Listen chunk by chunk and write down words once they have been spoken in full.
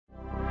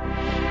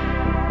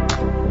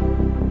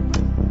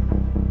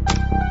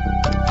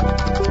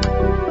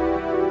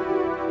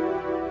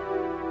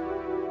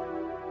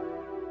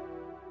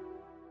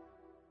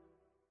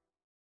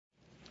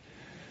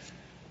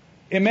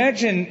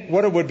Imagine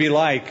what it would be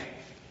like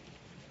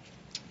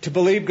to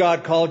believe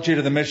God called you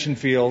to the mission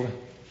field,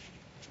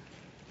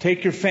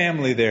 take your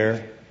family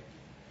there,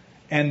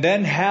 and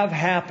then have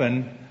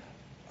happen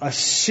a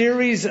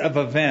series of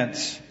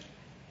events.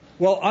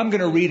 Well, I'm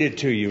going to read it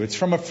to you. It's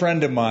from a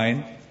friend of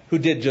mine who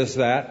did just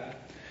that.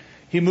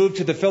 He moved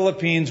to the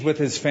Philippines with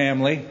his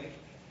family.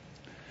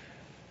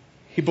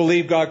 He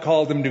believed God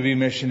called them to be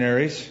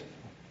missionaries.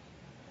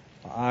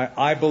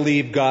 I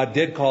believe God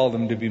did call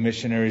them to be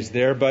missionaries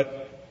there, but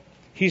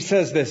he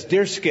says this,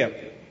 "Dear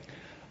Skip,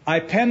 I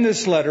pen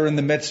this letter in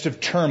the midst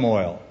of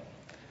turmoil.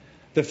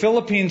 The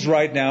Philippines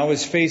right now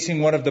is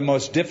facing one of the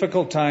most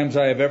difficult times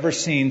I have ever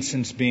seen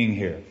since being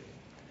here.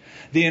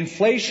 The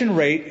inflation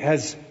rate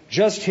has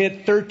just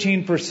hit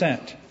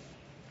 13%.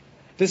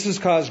 This has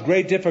caused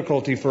great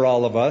difficulty for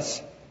all of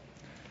us.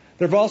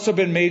 There have also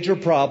been major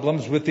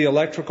problems with the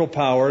electrical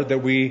power that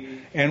we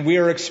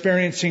are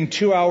experiencing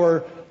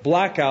 2-hour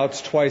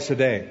blackouts twice a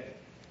day.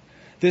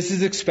 This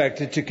is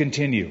expected to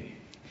continue.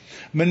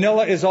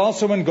 Manila is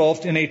also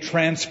engulfed in a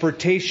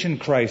transportation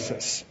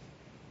crisis.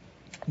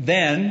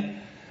 Then,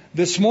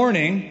 this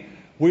morning,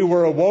 we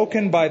were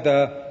awoken by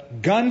the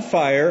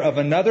gunfire of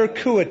another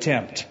coup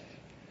attempt.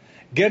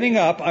 Getting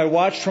up, I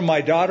watched from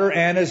my daughter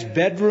Anna's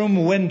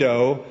bedroom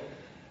window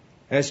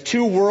as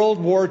 2 World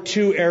War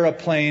II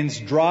airplanes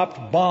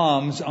dropped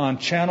bombs on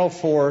Channel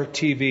 4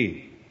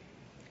 TV.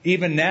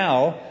 Even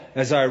now,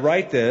 as I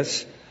write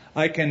this,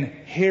 I can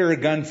hear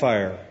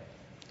gunfire.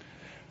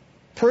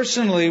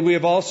 Personally, we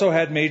have also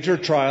had major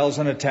trials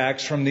and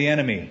attacks from the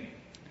enemy.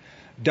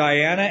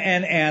 Diana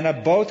and Anna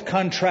both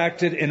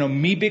contracted an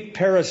amoebic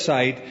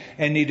parasite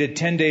and needed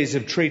 10 days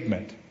of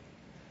treatment.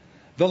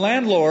 The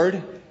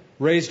landlord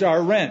raised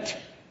our rent.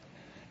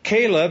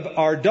 Caleb,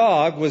 our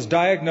dog, was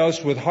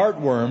diagnosed with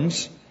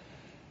heartworms,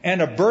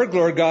 and a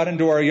burglar got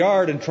into our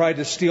yard and tried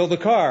to steal the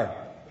car.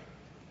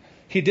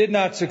 He did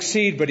not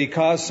succeed, but he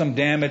caused some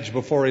damage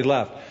before he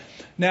left."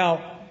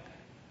 Now,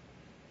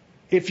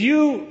 if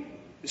you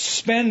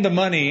spend the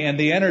money and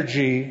the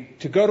energy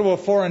to go to a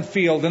foreign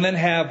field and then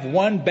have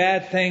one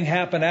bad thing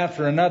happen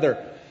after another,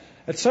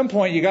 at some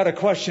point you got to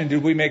question,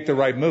 did we make the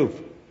right move?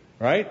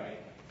 Right?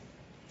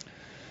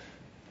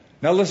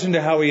 Now listen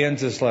to how he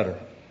ends this letter.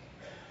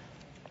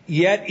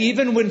 "Yet,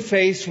 even when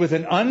faced with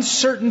an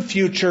uncertain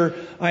future,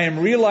 I am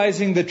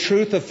realizing the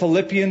truth of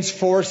Philippians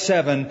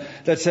 4:7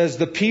 that says,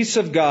 'The peace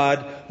of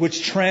God,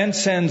 which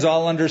transcends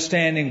all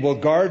understanding, will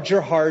guard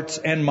your hearts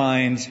and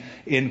minds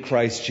in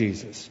Christ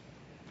Jesus.'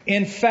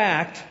 In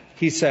fact,"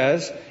 he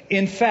says,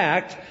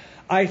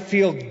 "I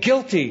feel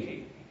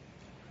guilty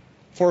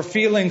for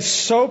feeling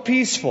so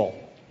peaceful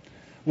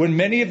when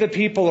many of the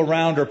people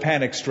around are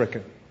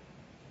panic-stricken.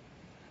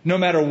 No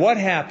matter what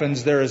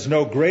happens, there is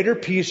no greater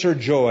peace or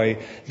joy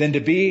than to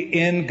be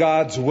in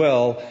God's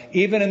will.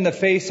 Even in the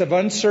face of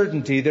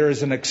uncertainty, there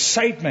is an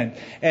excitement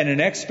and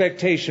an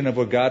expectation of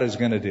what God is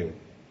going to do."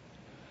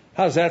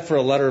 How's that for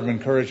a letter of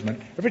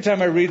encouragement? Every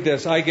time I read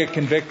this, I get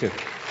convicted.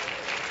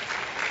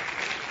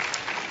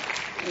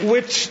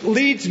 Which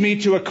leads me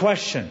to a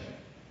question.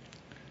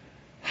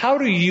 How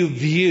do you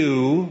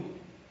view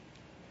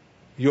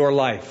your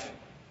life?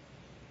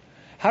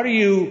 How do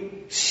you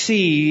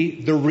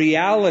see the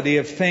reality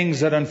of things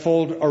that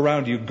unfold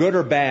around you, good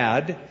or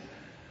bad?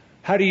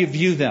 How do you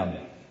view them?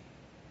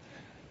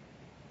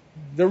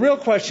 The real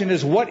question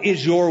is, what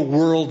is your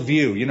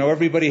worldview? You know,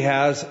 everybody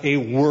has a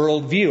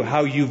worldview,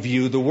 how you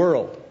view the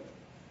world.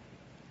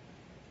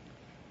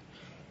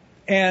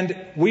 And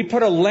we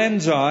put a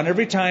lens on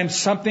every time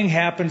something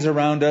happens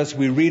around us.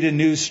 We read a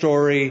news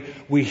story,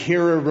 we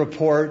hear a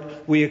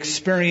report, we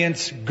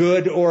experience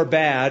good or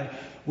bad.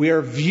 We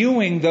are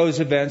viewing those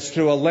events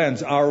through a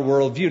lens, our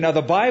worldview. Now,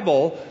 the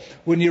Bible,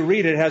 when you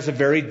read it, has a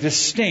very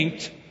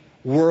distinct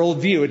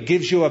worldview. It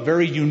gives you a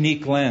very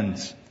unique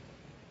lens.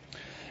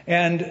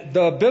 And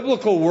the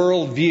biblical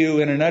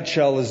worldview, in a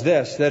nutshell, is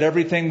this: that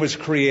everything was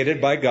created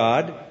by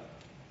God,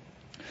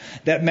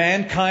 that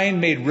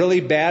mankind made really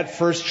bad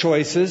first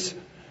choices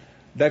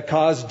that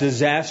caused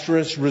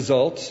disastrous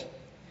results,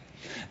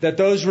 that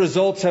those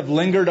results have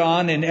lingered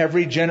on in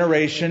every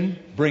generation,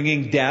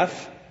 bringing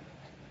death,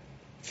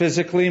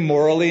 physically,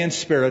 morally, and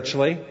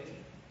spiritually,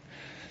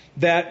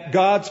 that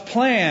God's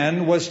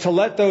plan was to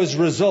let those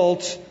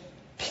results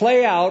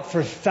play out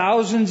for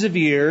thousands of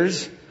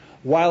years,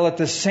 while at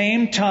the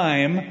same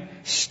time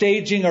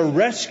staging a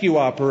rescue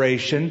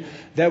operation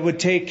that would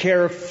take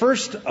care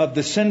first of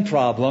the sin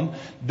problem,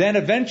 then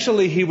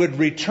eventually he would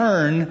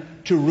return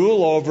to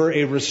rule over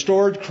a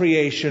restored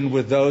creation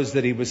with those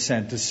that he was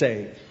sent to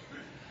save.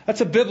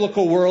 That's a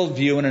biblical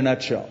worldview in a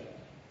nutshell.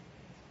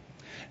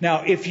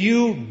 Now, if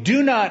you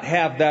do not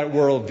have that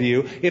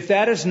worldview, if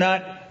that is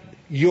not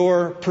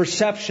your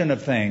perception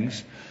of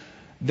things,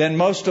 then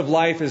most of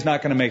life is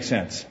not going to make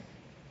sense.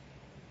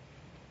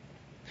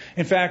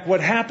 In fact,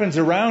 what happens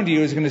around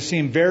you is going to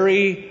seem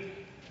very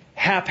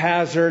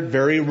haphazard,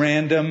 very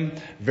random,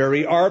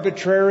 very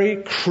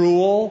arbitrary,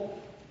 cruel,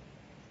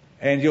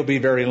 and you'll be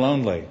very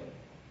lonely.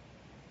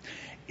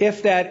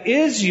 If that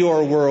is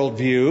your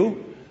worldview,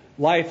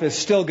 life is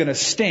still going to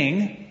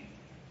sting,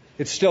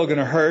 It's still going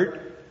to hurt.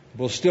 It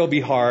will still be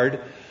hard.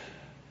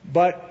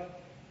 But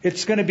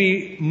it's going to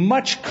be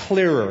much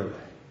clearer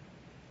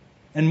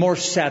and more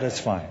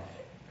satisfying.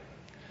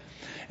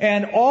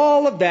 And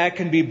all of that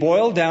can be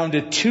boiled down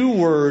to two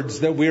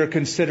words that we are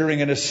considering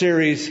in a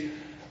series,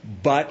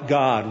 but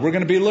God. We're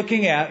going to be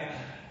looking at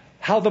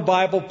how the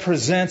Bible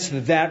presents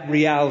that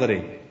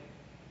reality.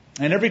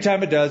 And every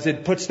time it does,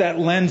 it puts that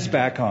lens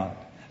back on.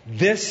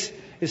 This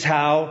is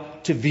how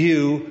to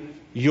view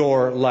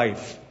your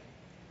life.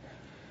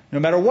 No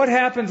matter what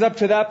happens up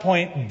to that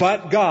point,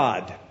 but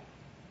God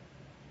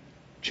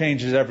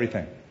changes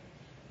everything.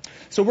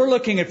 So we're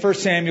looking at 1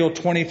 Samuel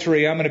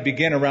 23. I'm going to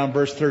begin around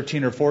verse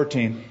 13 or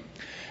 14.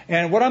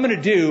 And what I'm going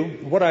to do,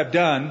 what I've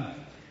done,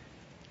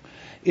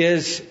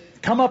 is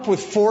come up with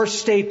four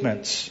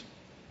statements,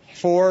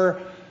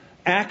 four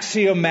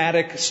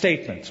axiomatic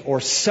statements,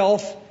 or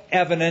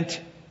self-evident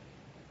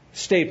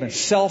statements,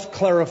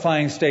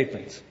 self-clarifying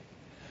statements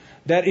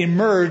that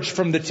emerge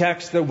from the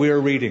text that we're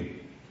reading.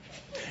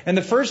 And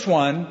the first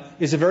one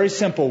is a very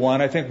simple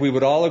one, I think we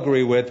would all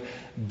agree with.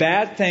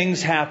 Bad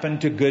things happen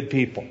to good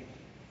people.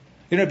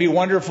 You know, it'd be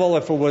wonderful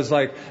if it was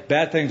like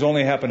bad things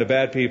only happen to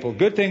bad people.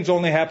 Good things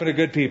only happen to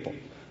good people.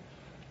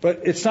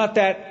 But it's not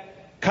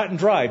that cut and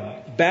dry.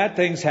 Bad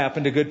things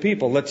happen to good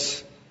people.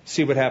 Let's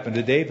see what happened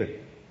to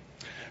David.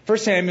 1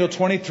 Samuel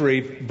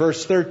 23,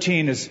 verse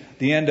 13 is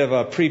the end of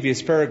a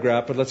previous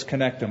paragraph, but let's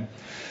connect them.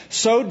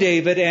 So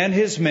David and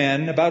his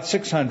men, about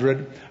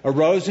 600,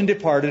 arose and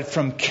departed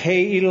from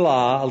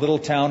Keilah, a little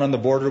town on the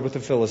border with the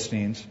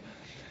Philistines,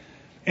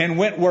 and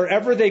went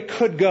wherever they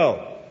could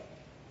go.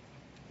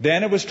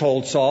 Then it was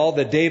told Saul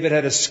that David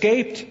had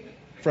escaped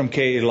from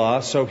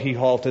Keilah, so he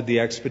halted the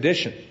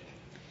expedition.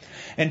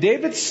 And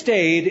David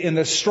stayed in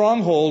the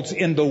strongholds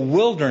in the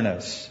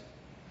wilderness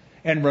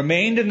and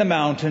remained in the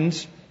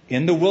mountains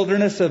in the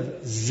wilderness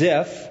of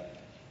Ziph.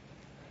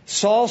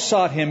 Saul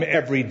sought him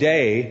every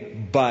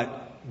day, but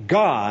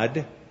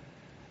God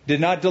did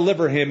not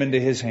deliver him into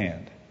his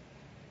hand.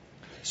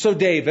 So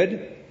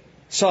David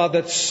saw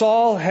that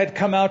Saul had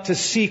come out to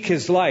seek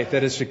his life,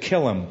 that is, to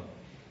kill him.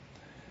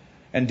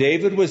 And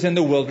David was in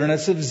the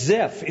wilderness of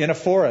Ziph, in a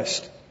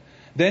forest.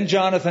 Then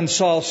Jonathan,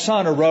 Saul's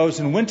son, arose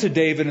and went to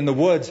David in the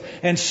woods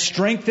and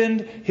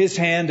strengthened his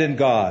hand in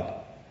God.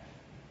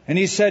 And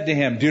he said to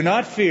him, "Do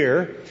not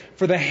fear,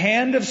 for the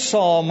hand of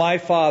Saul my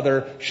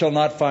father shall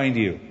not find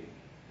you.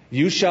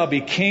 You shall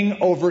be king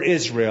over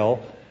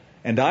Israel,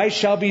 and I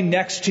shall be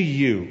next to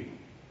you.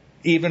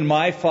 Even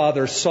my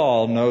father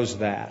Saul knows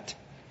that."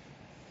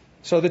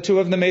 So the two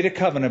of them made a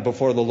covenant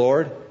before the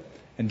Lord,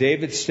 and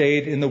David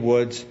stayed in the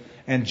woods,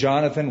 and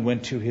Jonathan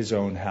went to his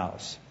own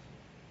house.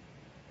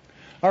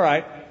 All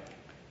right.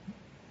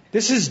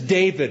 This is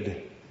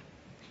David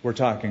we're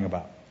talking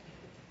about.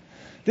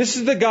 This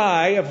is the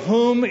guy of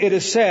whom it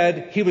is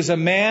said he was a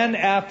man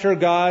after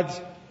God's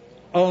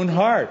own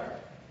heart.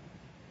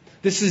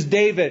 This is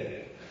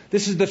David.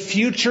 This is the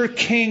future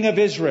king of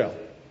Israel.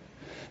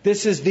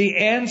 This is the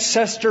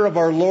ancestor of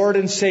our Lord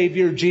and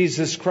Savior,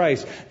 Jesus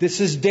Christ. This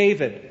is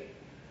David.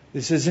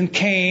 This isn't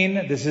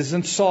Cain. This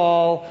isn't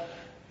Saul.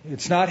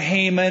 It's not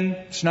Haman.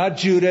 It's not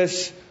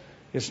Judas.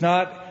 It's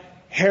not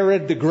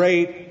Herod the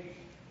Great.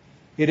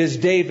 It is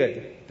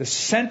David, the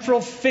central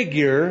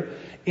figure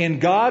in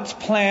God's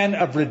plan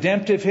of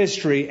redemptive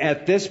history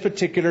at this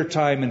particular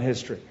time in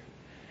history.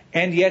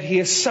 And yet he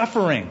is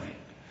suffering.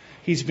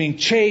 He's being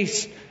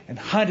chased and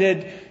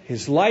hunted.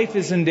 His life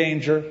is in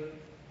danger.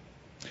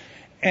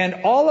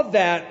 And all of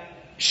that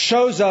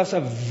shows us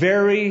a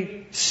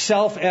very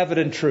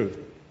self-evident truth,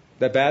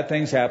 that bad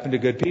things happen to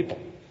good people.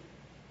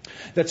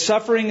 That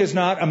suffering is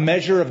not a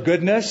measure of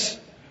goodness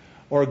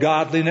or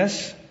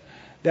godliness.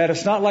 That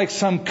it's not like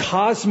some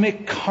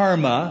cosmic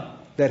karma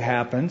that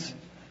happens.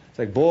 It's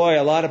like, boy,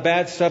 a lot of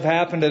bad stuff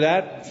happened to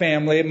that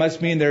family. It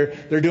must mean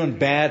they're doing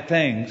bad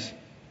things.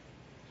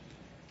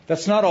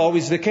 That's not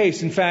always the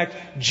case. In fact,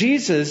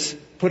 Jesus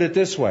put it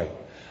this way.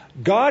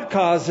 God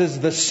causes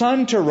the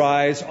sun to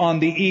rise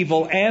on the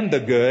evil and the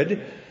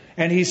good,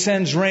 and he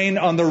sends rain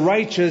on the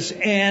righteous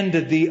and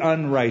the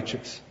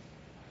unrighteous.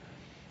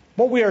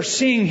 What we are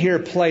seeing here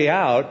play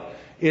out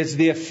is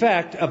the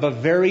effect of a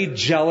very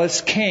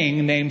jealous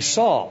king named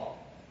Saul.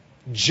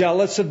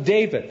 Jealous of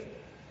David.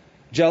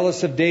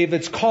 Jealous of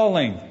David's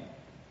calling.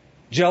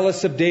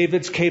 Jealous of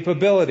David's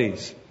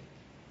capabilities.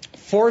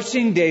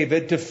 Forcing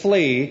David to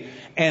flee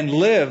and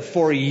live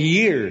for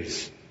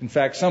years. In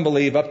fact, some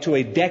believe up to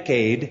a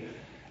decade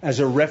as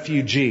a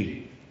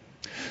refugee.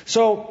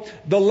 So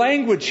the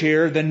language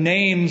here, the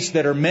names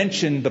that are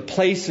mentioned, the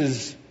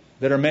places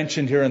that are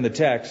mentioned here in the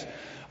text,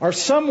 are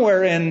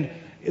somewhere in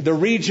the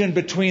region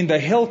between the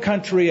hill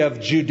country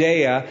of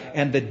Judea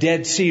and the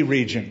Dead Sea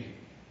region.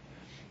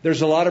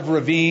 There's a lot of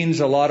ravines,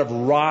 a lot of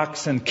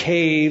rocks and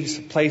caves,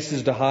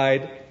 places to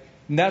hide.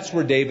 And that's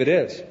where David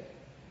is.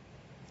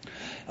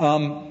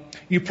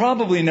 You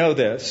probably know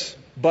this,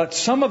 but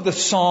some of the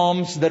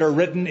Psalms that are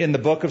written in the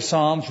book of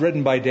Psalms,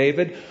 written by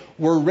David,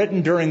 were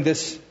written during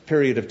this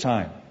period of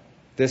time.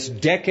 This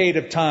decade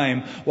of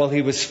time while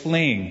he was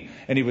fleeing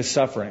and he was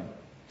suffering.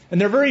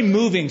 And they're very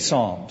moving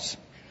psalms.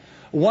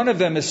 One of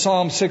them is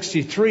Psalm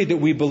 63 that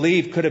we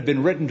believe could have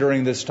been written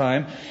during this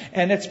time.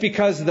 And it's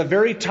because the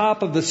very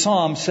top of the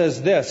psalm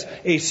says this,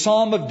 a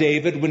psalm of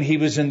David when he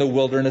was in the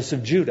wilderness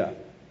of Judah.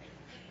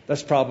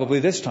 That's probably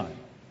this time.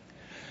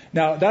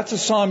 Now, that's a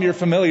psalm you're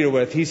familiar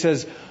with. He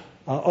says,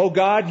 O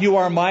God, you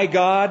are my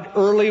God.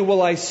 Early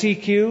will I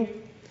seek you.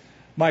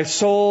 My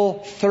soul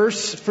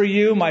thirsts for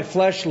you. My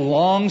flesh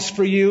longs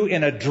for you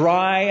in a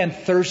dry and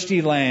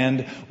thirsty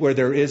land where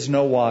there is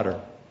no water.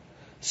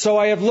 So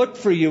I have looked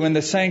for you in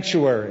the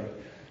sanctuary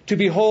to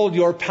behold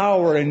your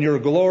power and your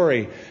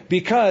glory.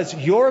 Because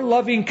your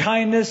loving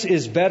kindness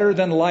is better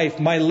than life,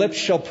 my lips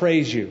shall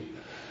praise you.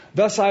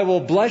 Thus I will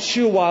bless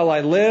you while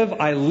I live.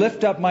 I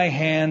lift up my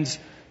hands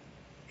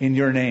in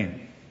your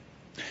name.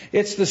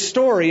 It's the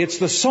story, it's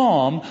the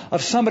psalm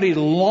of somebody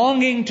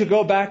longing to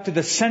go back to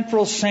the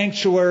central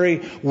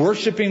sanctuary,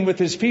 worshiping with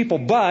his people,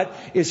 but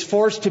is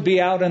forced to be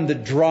out in the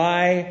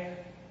dry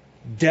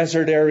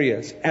desert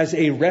areas as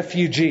a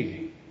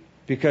refugee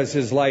because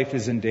his life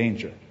is in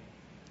danger.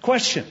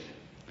 Question: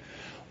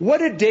 what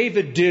did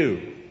David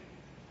do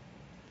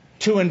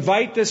to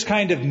invite this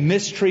kind of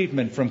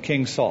mistreatment from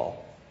King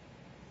Saul?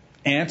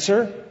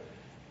 Answer: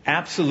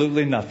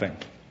 absolutely nothing.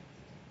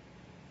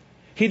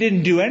 He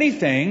didn't do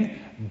anything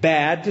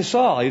bad to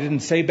Saul. He didn't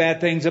say bad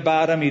things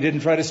about him. He didn't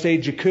try to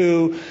stage a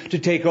coup to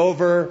take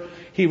over.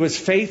 He was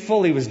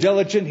faithful. He was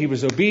diligent. He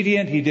was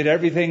obedient. He did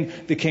everything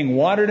the king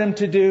wanted him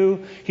to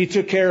do. He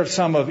took care of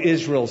some of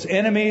Israel's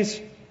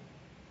enemies.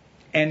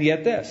 And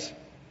yet this.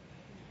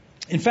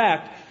 In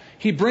fact,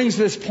 he brings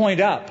this point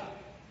up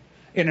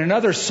in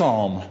another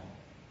psalm,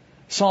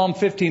 Psalm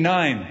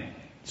 59,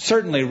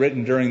 certainly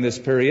written during this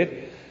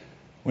period,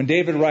 when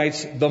David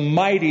writes, the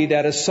mighty,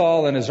 that is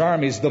Saul and his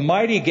armies, the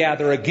mighty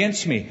gather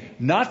against me,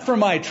 not for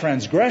my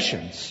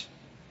transgressions,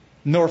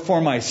 nor for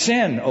my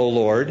sin, O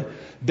Lord.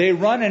 They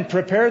run and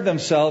prepare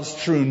themselves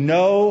through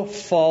no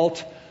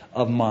fault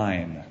of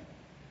mine.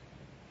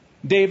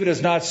 David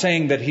is not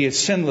saying that he is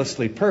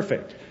sinlessly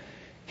perfect.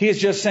 He is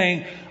just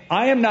saying,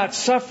 I am not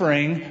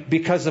suffering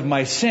because of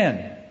my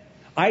sin.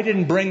 I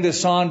didn't bring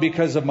this on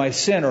because of my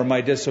sin or my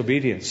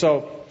disobedience.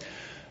 So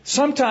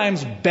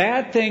sometimes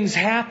bad things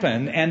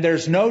happen and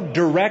there's no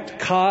direct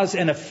cause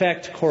and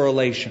effect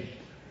correlation.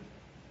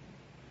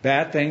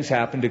 Bad things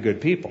happen to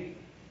good people.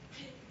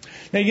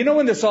 Now, you know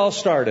when this all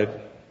started?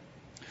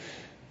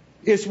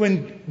 Is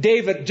when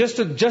David, just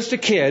a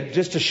kid,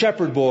 just a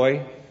shepherd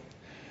boy,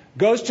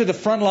 goes to the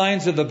front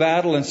lines of the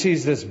battle and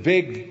sees this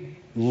big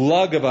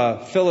lug of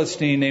a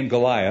Philistine named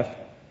Goliath,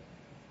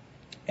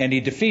 and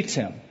he defeats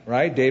him,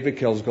 right? David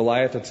kills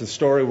Goliath. It's a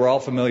story we're all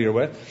familiar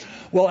with.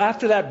 Well,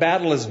 after that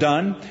battle is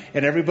done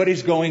and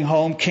everybody's going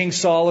home, King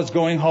Saul is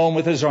going home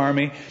with his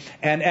army,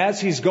 and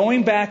as he's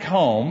going back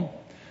home,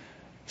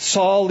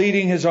 Saul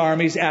leading his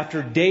armies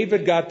after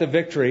David got the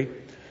victory,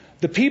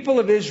 the people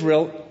of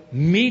Israel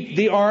meet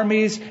the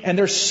armies and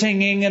they're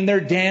singing and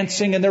they're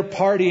dancing and they're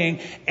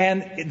partying,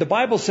 and the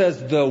Bible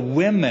says the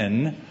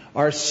women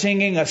are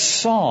singing a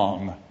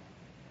song.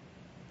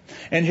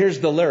 And here's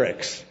the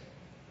lyrics.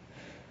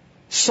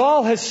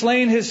 Saul has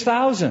slain his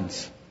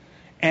thousands,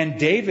 and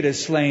David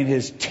has slain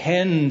his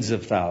tens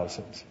of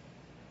thousands.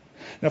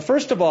 Now,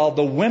 first of all,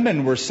 the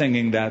women were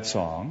singing that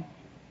song,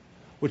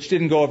 which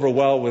didn't go over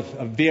well with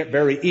a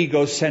very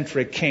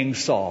egocentric King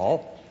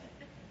Saul.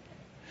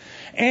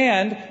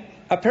 And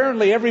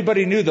apparently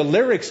everybody knew the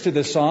lyrics to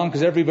the song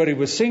because everybody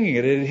was singing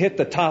it. It hit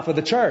the top of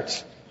the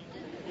charts.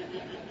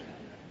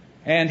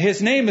 And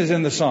his name is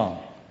in the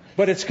song.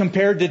 But it's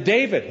compared to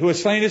David, who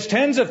has slain his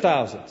tens of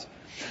thousands.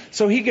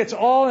 So he gets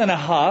all in a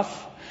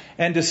huff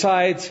and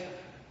decides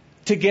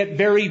to get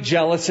very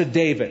jealous of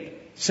David,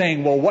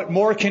 saying, well, what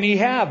more can he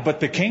have but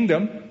the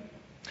kingdom?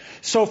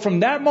 So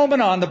from that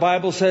moment on, the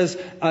Bible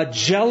says, a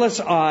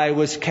jealous eye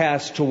was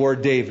cast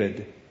toward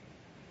David.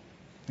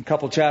 A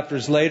couple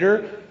chapters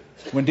later,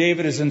 when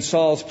David is in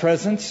Saul's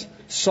presence,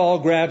 Saul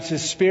grabs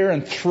his spear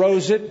and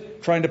throws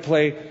it, trying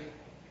to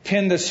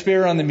pin the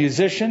spear on the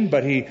musician,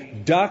 but he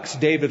ducks.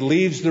 David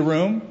leaves the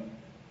room.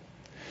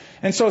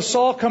 And so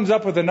Saul comes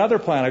up with another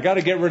plan. I've got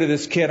to get rid of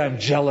this kid. I'm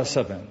jealous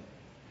of him.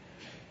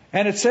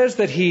 And it says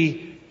that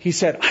he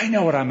said, I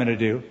know what I'm going to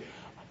do.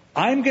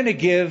 I'm going to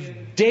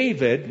give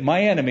David,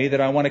 my enemy that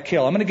I want to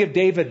kill, I'm going to give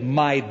David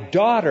my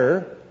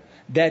daughter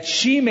that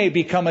she may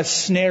become a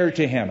snare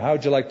to him. How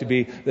would you like to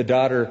be the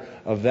daughter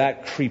of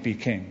that creepy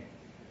king?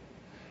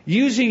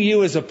 Using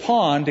you as a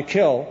pawn to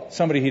kill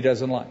somebody he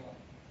doesn't like.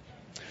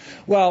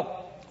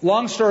 Well,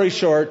 long story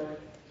short,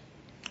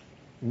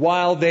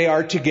 while they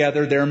are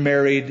together, they're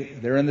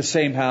married, they're in the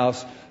same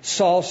house,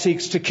 Saul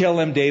seeks to kill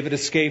him, David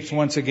escapes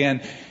once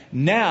again.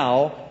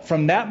 Now,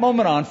 from that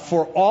moment on,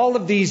 for all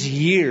of these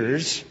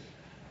years,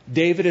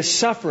 David is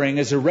suffering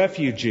as a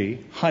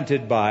refugee,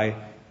 hunted by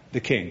the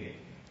king.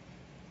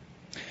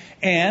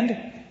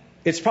 And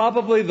it's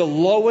probably the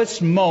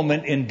lowest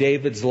moment in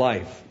David's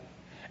life,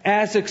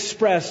 as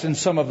expressed in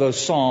some of those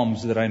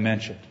Psalms that I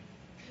mentioned.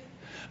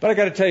 But I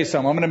got to tell you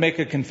something. I'm going to make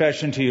a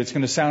confession to you. It's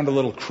going to sound a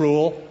little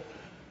cruel,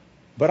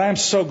 but I'm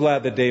so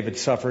glad that David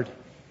suffered.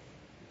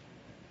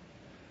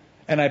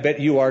 And I bet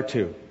you are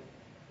too.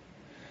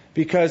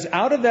 Because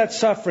out of that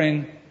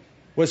suffering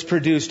was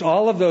produced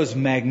all of those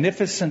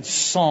magnificent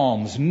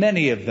psalms,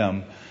 many of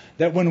them,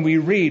 that when we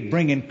read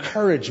bring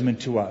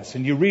encouragement to us.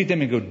 And you read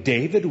them and go,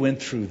 David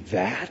went through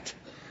that?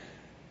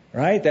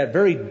 Right? That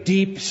very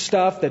deep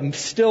stuff that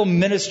still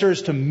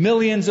ministers to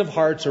millions of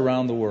hearts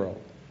around the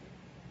world.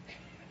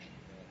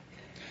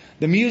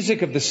 The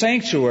music of the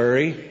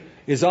sanctuary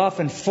is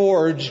often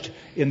forged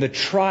in the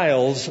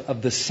trials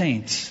of the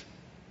saints.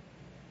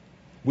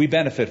 We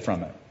benefit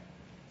from it.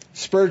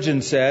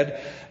 Spurgeon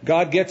said,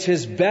 God gets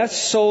his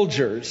best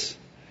soldiers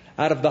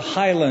out of the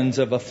highlands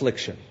of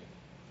affliction.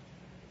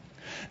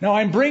 Now,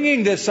 I'm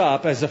bringing this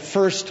up as a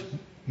first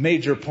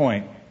major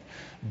point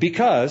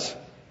because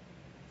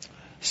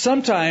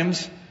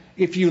sometimes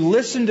if you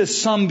listen to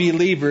some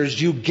believers,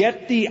 you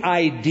get the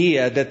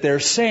idea that they're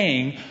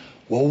saying,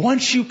 well,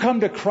 once you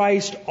come to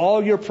Christ,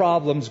 all your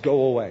problems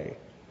go away.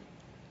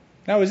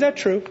 Now, is that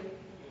true?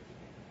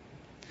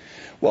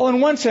 Well, in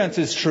one sense,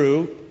 it's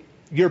true.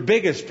 Your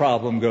biggest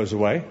problem goes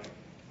away.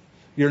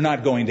 You're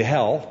not going to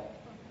hell.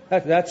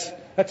 That's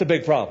a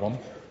big problem.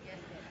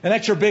 And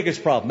that's your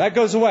biggest problem. That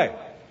goes away.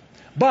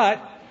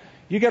 But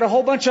you get a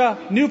whole bunch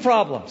of new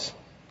problems.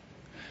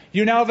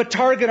 You now have a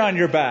target on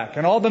your back,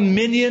 and all the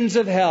minions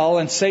of hell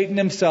and Satan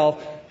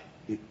himself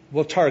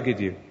will target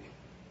you.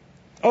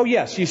 Oh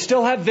yes, you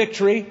still have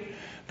victory.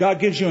 God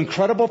gives you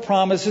incredible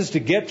promises to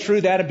get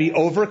through that and be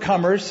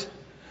overcomers.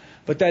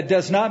 But that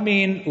does not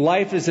mean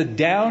life is a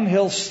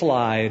downhill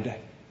slide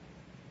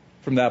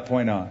from that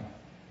point on.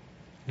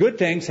 Good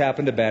things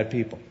happen to bad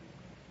people.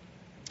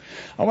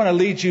 I want to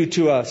lead you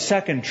to a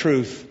second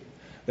truth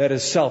that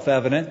is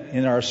self-evident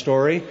in our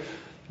story.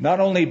 Not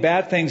only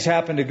bad things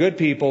happen to good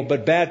people,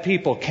 but bad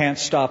people can't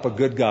stop a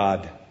good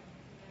God.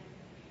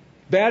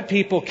 Bad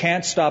people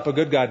can't stop a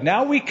good God.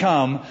 Now we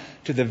come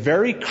to the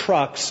very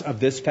crux of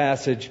this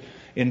passage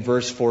in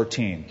verse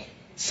 14.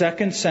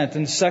 Second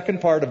sentence,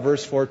 second part of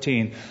verse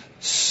 14.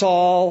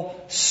 Saul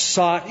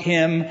sought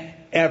him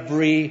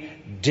every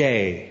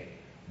day,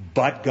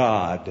 but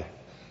God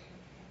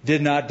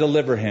did not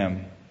deliver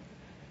him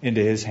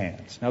into his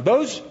hands. Now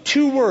those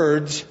two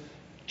words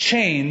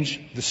change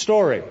the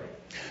story.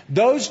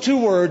 Those two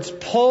words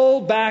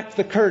pull back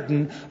the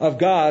curtain of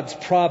God's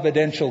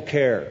providential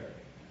care.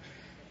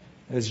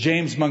 As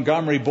James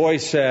Montgomery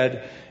Boyce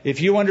said, if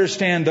you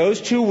understand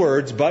those two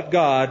words, but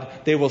God,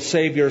 they will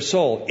save your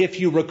soul. If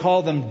you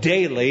recall them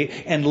daily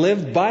and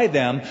live by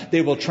them,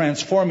 they will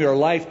transform your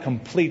life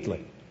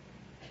completely.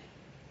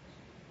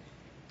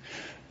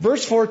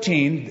 Verse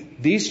 14,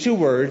 these two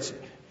words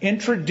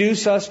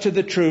introduce us to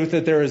the truth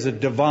that there is a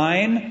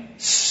divine,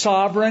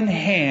 sovereign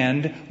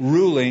hand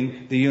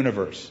ruling the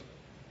universe.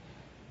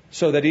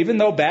 So that even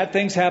though bad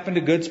things happen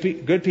to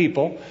good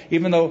people,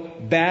 even though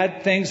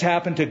bad things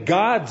happen to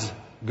God's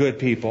good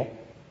people,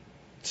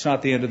 it's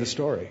not the end of the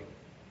story.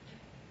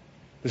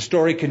 The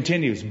story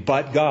continues,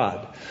 but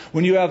God.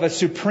 When you have a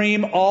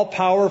supreme,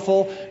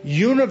 all-powerful,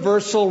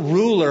 universal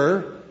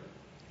ruler,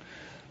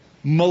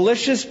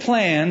 malicious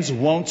plans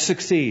won't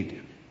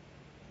succeed.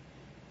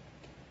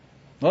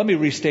 Let me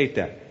restate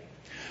that.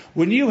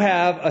 When you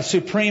have a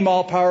supreme,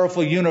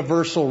 all-powerful,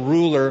 universal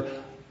ruler,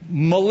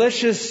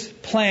 malicious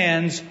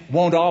plans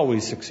won't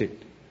always succeed.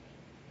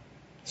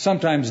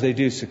 Sometimes they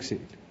do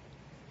succeed.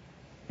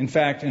 In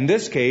fact, in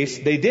this case,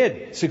 they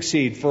did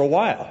succeed for a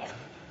while.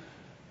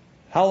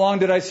 How long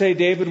did I say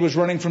David was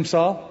running from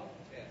Saul?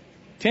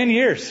 10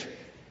 years.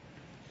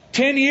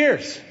 10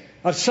 years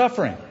of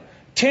suffering.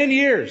 10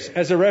 years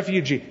as a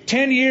refugee.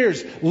 10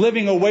 years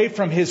living away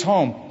from his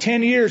home.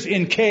 10 years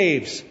in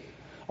caves.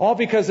 All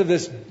because of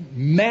this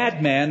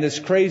madman, this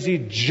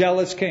crazy,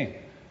 jealous king.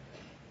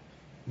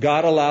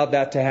 God allowed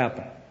that to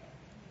happen.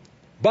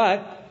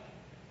 But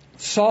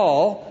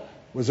Saul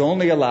was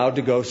only allowed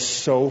to go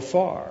so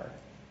far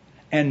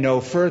and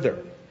no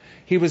further.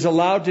 He was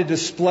allowed to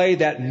display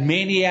that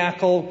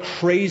maniacal,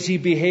 crazy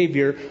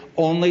behavior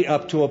only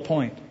up to a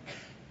point.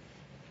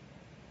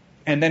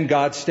 And then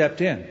God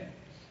stepped in.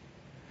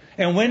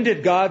 And when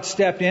did God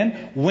step in?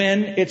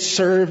 When it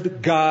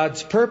served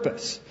God's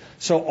purpose.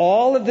 So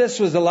all of this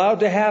was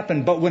allowed to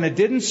happen, but when it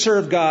didn't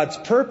serve God's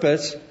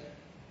purpose,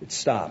 it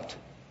stopped.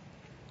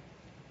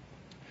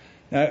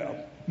 Now,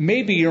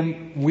 maybe your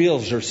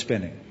wheels are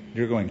spinning.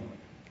 You're going,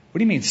 what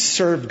do you mean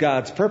served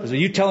God's purpose? Are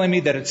you telling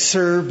me that it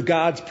served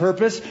God's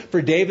purpose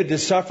for David to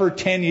suffer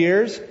 10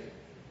 years?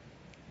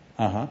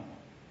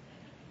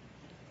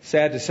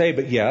 Sad to say,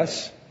 but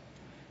yes.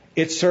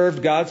 It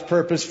served God's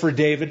purpose for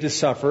David to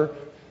suffer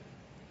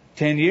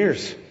 10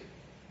 years.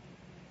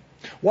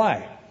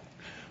 Why?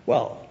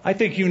 Well, I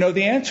think you know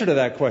the answer to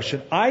that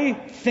question. I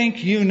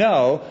think you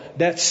know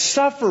that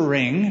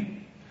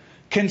suffering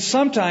can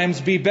sometimes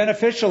be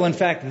beneficial, in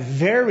fact,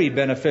 very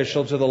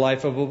beneficial to the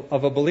life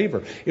of a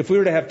believer. If we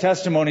were to have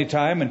testimony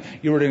time and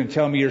you were to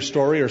tell me your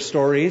story or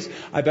stories,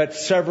 I bet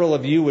several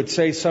of you would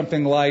say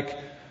something like,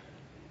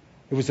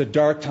 it was a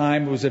dark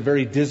time, it was a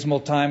very dismal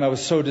time, I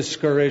was so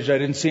discouraged, I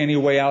didn't see any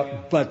way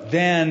out, but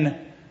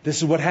then this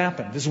is what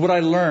happened, this is what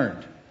I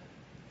learned.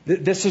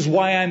 This is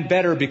why I'm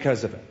better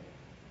because of it.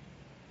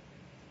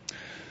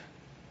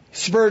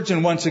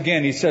 Spurgeon, once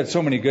again, he said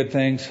so many good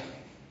things.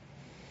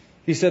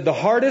 He said, the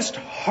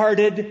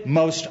hardest-hearted,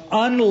 most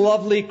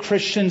unlovely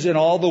Christians in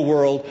all the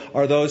world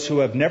are those who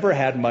have never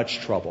had much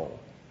trouble.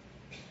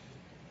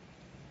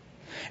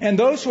 And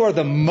those who are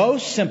the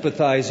most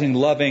sympathizing,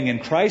 loving,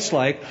 and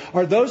Christ-like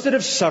are those that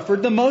have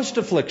suffered the most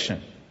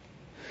affliction.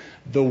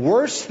 The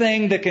worst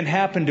thing that can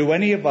happen to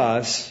any of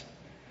us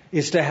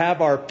is to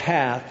have our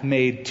path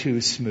made too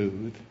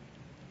smooth.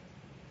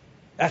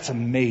 That's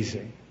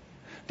amazing.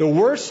 The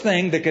worst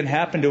thing that can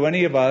happen to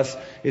any of us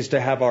is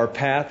to have our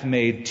path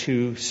made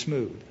too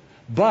smooth.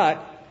 But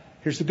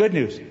here's the good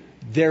news.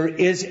 There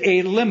is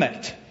a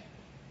limit.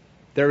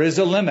 There is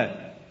a limit.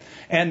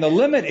 And the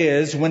limit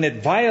is when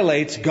it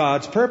violates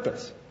God's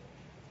purpose.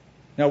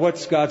 Now,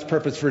 what's God's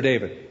purpose for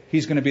David?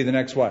 He's going to be the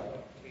next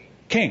what?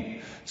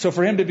 King. So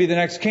for him to be the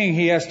next king,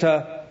 he has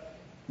to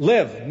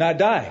live, not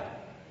die.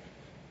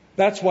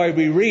 That's why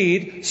we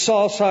read,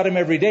 Saul sought him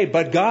every day,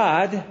 but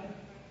God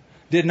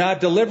did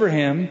not deliver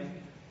him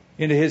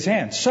into his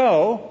hands.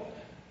 So,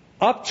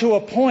 up to a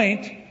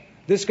point,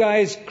 this guy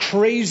is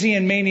crazy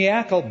and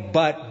maniacal,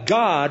 but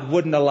God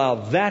wouldn't allow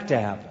that to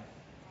happen.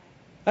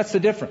 That's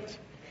the difference.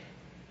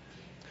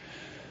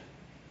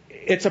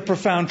 It's a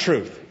profound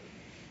truth.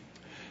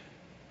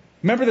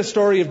 Remember the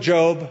story of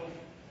Job?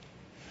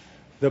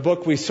 The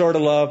book we sort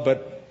of love,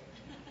 but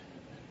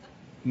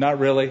not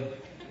really.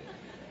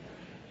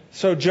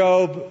 So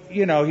Job,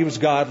 he was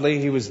godly.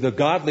 He was the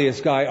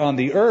godliest guy on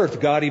the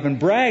earth. God even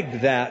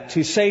bragged that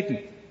to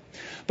Satan.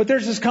 But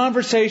there's this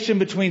conversation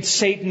between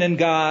Satan and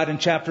God in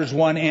chapters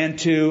 1 and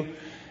 2.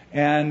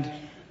 And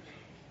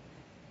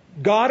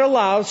God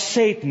allows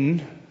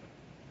Satan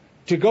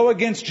to go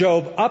against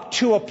Job up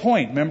to a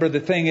point. Remember, the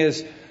thing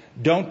is,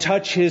 don't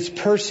touch his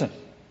person.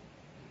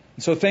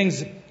 And so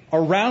things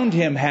around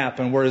him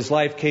happen where his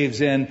life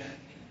caves in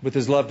with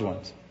his loved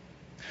ones.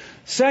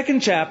 Second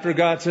chapter,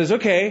 God says,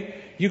 okay,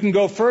 you can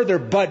go further,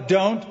 but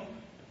don't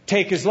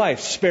take his life,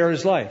 spare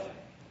his life.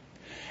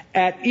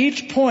 At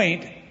each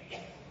point,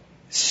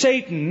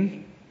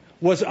 Satan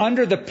was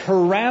under the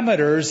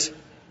parameters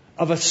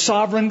of a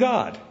sovereign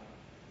God,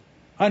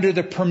 under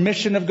the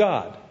permission of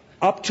God,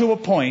 up to a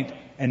point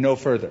and no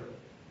further.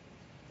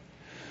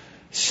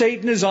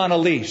 Satan is on a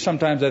leash.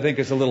 Sometimes I think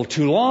it's a little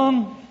too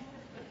long,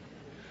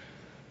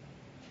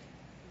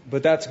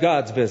 but that's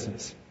God's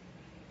business.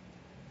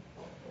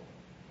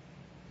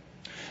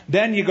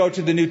 Then you go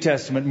to the New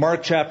Testament,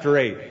 Mark chapter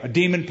 8, a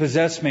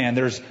demon-possessed man.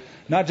 There's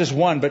not just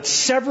one, but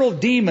several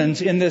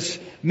demons in this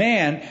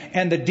man.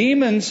 And the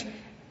demons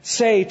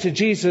say to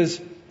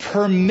Jesus,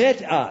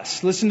 permit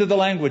us. Listen to the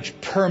language.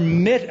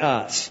 Permit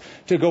us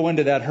to go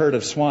into that herd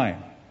of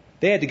swine.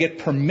 They had to get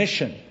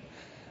permission.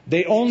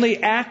 They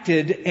only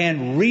acted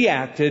and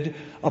reacted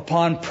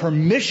upon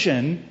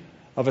permission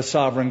of a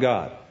sovereign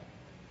God.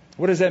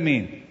 What does that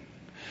mean?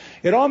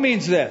 It all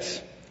means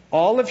this.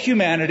 All of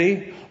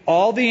humanity,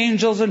 all the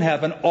angels in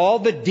heaven, all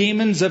the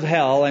demons of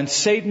hell, and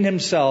Satan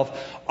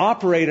himself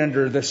operate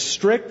under the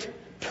strict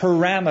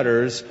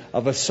parameters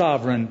of a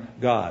sovereign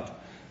God.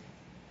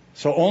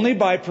 So only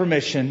by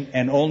permission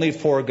and only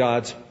for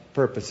God's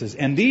purposes.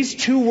 And these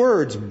two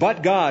words,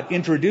 but God,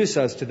 introduce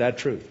us to that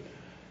truth.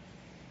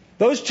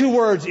 Those two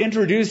words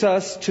introduce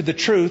us to the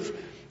truth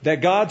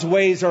that God's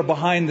ways are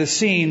behind the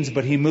scenes,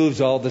 but He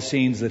moves all the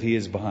scenes that He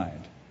is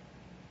behind.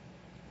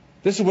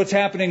 This is what's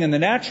happening in the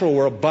natural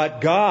world,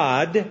 but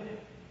God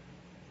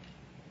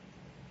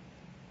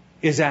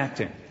is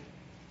acting.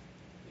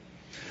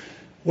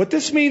 What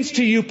this means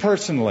to you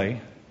personally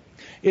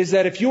is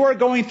that if you are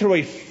going through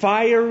a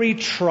fiery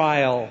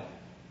trial,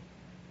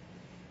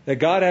 that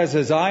God has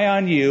His eye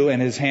on you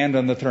and His hand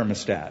on the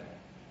thermostat.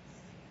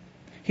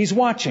 He's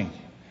watching.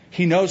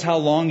 He knows how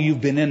long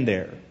you've been in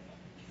there.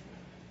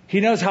 He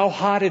knows how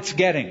hot it's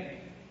getting.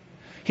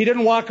 He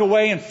didn't walk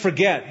away and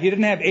forget. He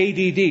didn't have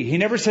ADD. He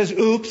never says,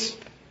 oops.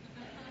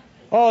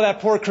 Oh, that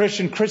poor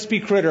Christian crispy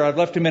critter. I've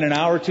left him in an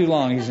hour too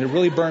long. He's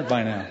really burnt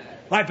by now.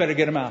 I better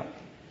get him out.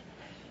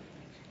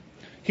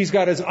 He's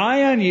got His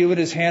eye on you and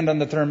His hand on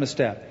the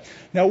thermostat.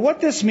 Now,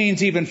 what this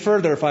means even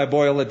further, if I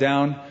boil it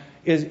down,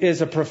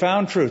 is a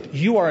profound truth.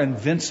 You are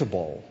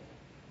invincible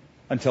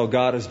until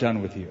God is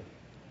done with you.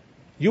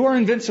 You are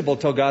invincible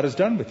till God is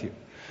done with you.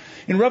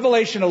 In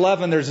Revelation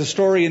 11, there's a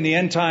story in the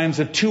end times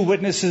of two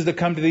witnesses that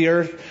come to the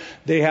earth.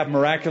 They have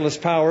miraculous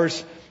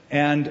powers,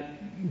 and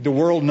the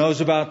world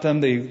knows about them.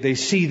 They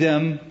see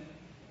them.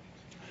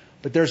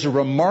 But there's a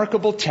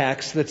remarkable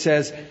text that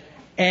says,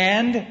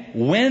 and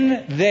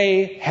when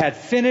they had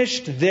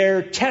finished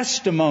their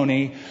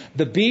testimony,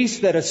 the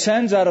beast that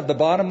ascends out of the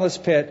bottomless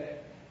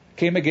pit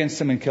came against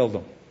them and killed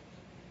them.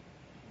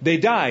 They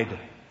died.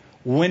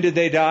 When did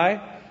they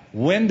die?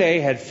 When they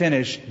had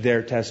finished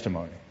their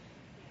testimony.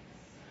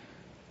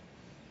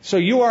 So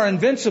you are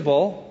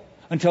invincible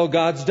until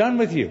God's done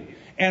with you.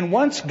 And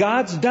once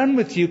God's done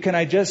with you, can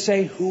I just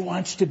say, who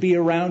wants to be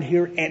around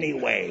here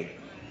anyway?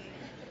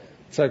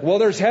 It's like, well,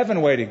 there's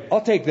heaven waiting.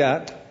 I'll take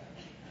that.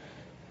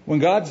 When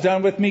God's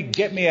done with me,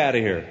 get me out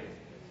of here.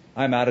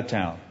 I'm out of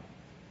town.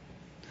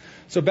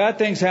 So bad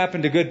things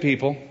happen to good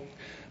people.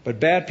 But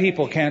bad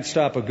people can't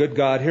stop a good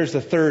God. Here's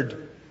the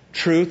third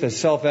truth, a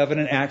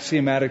self-evident,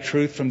 axiomatic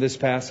truth from this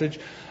passage.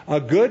 A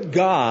good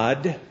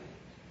God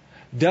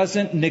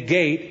doesn't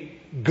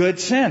negate good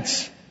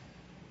sense.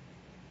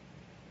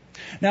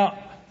 Now,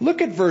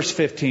 look at verse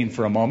 15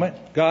 for a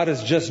moment. God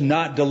has just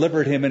not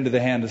delivered him into the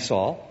hand of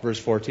Saul, verse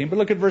 14. But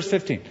look at verse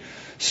 15.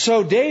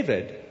 So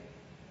David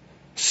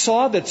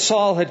saw that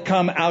Saul had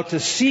come out to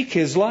seek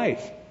his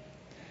life.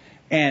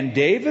 And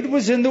David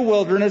was in the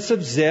wilderness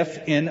of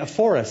Ziph in a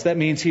forest. That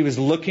means he was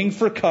looking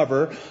for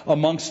cover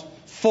amongst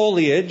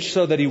foliage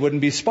so that he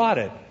wouldn't be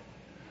spotted.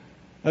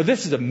 Now,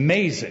 this is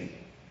amazing.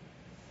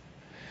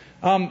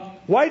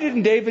 Why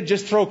didn't David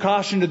just throw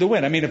caution to the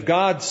wind? I mean, if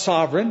God's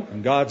sovereign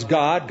and God's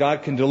God,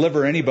 God can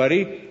deliver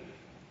anybody.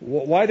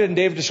 Why didn't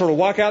David just sort of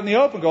walk out in the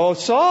open and go, "Oh,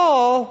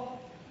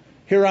 Saul,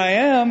 here I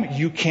am.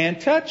 You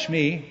can't touch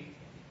me"?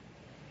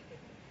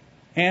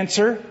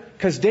 Answer,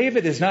 because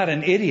David is not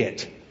an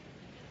idiot.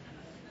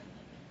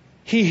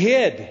 He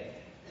hid.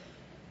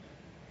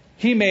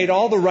 He made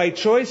all the right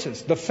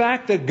choices. The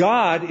fact that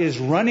God is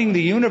running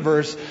the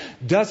universe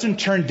doesn't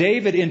turn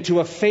David into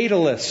a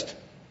fatalist.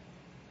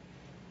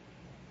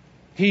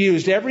 He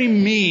used every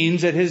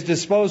means at his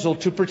disposal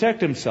to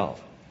protect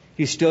himself.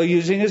 He's still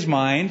using his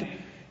mind.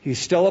 He's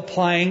still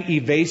applying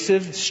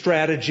evasive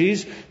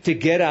strategies to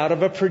get out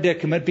of a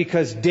predicament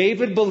because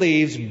David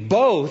believes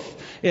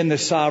both in the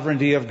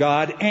sovereignty of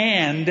God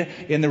and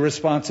in the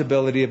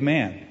responsibility of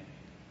man.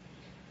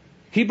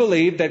 He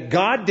believed that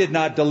God did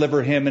not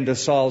deliver him into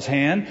Saul's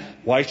hand.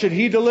 Why should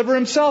he deliver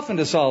himself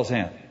into Saul's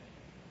hand?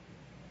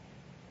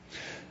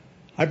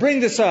 I bring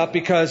this up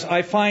because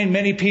I find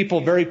many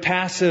people very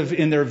passive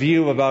in their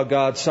view about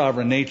God's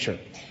sovereign nature.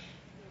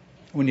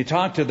 When you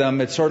talk to them,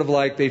 it's sort of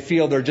like they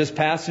feel they're just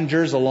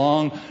passengers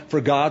along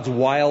for God's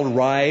wild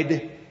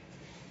ride.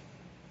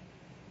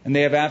 And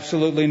they have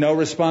absolutely no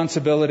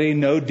responsibility,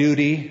 no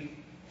duty.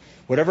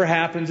 Whatever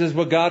happens is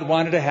what God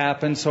wanted to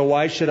happen, so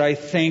why should I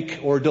think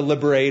or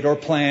deliberate or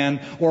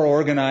plan or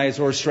organize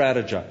or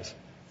strategize?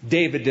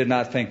 David did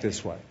not think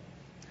this way.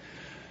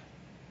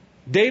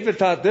 David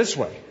thought this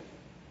way.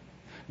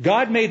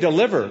 God may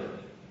deliver,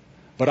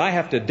 but I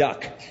have to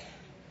duck.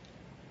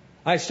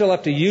 I still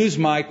have to use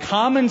my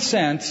common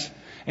sense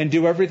and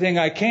do everything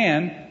I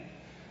can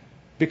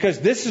because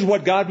this is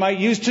what God might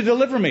use to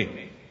deliver me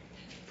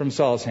from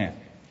Saul's hand.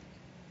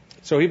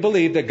 So he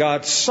believed that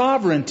God's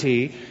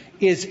sovereignty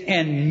is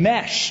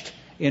enmeshed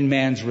in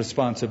man's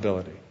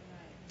responsibility.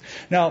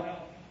 Now,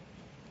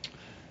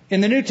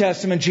 in the New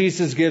Testament,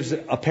 Jesus gives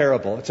a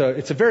parable.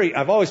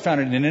 I've always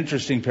found it an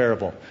interesting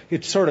parable.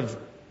 It's sort of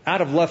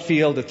out of left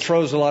field. It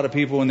throws a lot of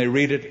people when they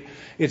read it.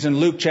 It's in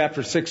Luke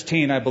chapter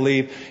 16, I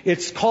believe.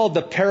 It's called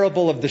the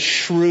parable of the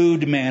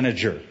shrewd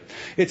manager.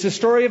 It's a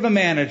story of a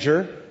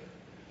manager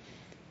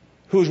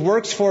who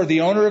works for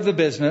the owner of the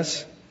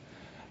business.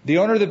 The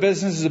owner of the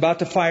business is about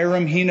to fire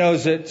him. He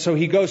knows it. So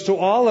he goes to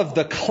all of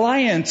the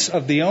clients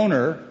of the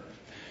owner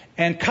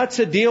and cuts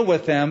a deal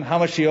with them. How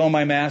much do you owe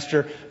my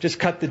master? Just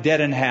cut the debt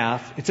in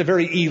half. It's a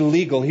very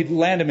illegal. He'd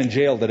land him in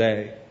jail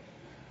today.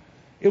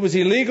 It was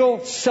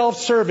illegal,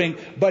 self-serving,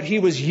 but he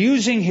was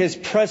using his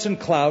present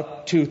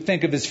clout to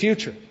think of his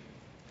future.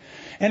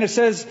 And it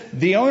says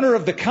the owner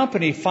of the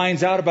company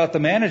finds out about the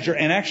manager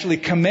and actually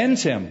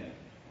commends him.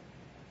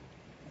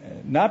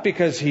 Not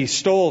because he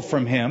stole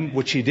from him,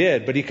 which he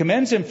did, but he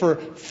commends him for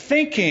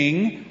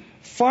thinking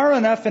far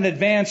enough in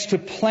advance to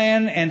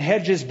plan and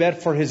hedge his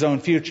bet for his own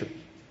future.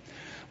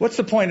 What's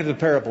the point of the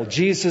parable?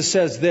 Jesus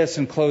says this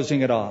in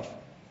closing it off.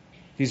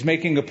 He's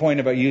making a point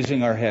about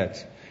using our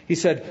heads. He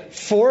said,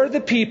 "For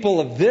the people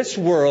of this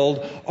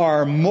world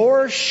are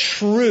more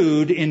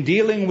shrewd in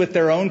dealing with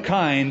their own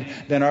kind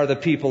than are the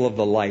people of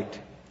the light."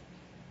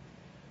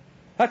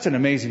 That's an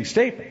amazing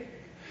statement.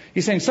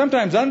 He's saying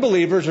sometimes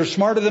unbelievers are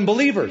smarter than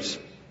believers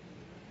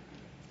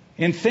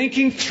in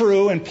thinking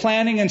through and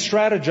planning and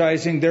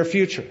strategizing their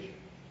future.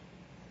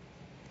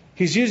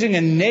 He's using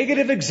a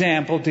negative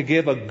example to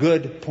give a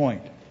good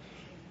point.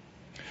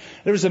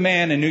 There was a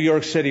man in New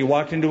York City who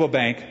walked into a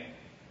bank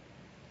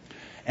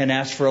and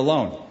asked for a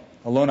loan.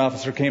 A loan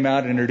officer came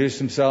out and introduced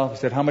himself. He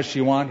said, "How much do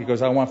you want?" He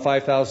goes, "I want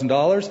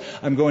 $5,000.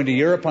 I'm going to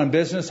Europe on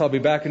business. I'll be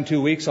back in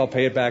 2 weeks. I'll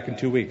pay it back in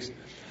 2 weeks."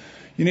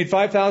 "You need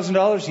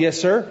 $5,000? "Yes,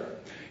 sir."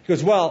 He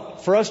goes, "Well,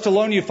 for us to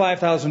loan you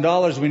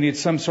 $5,000, we need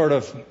some sort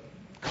of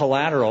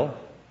collateral.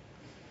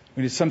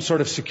 We need some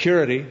sort of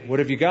security. What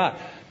have you got?"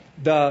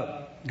 The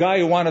guy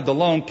who wanted the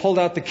loan pulled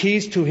out the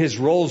keys to his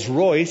Rolls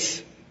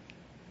Royce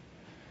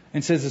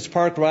and says, "It's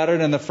parked right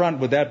out in the front.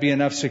 Would that be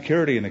enough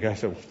security?" And the guy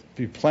said, "Well,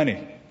 be plenty."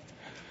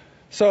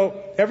 So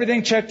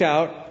everything checked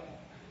out.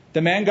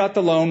 The man got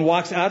the loan,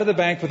 walks out of the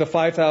bank with the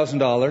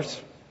 $5,000.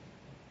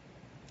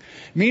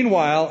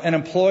 Meanwhile, an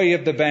employee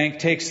of the bank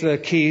takes the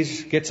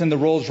keys, gets in the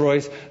Rolls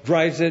Royce,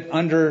 drives it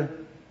under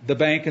the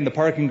bank in the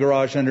parking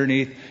garage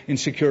underneath in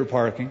secure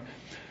parking.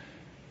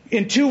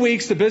 In 2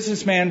 weeks, the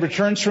businessman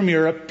returns from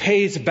Europe,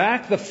 pays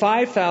back the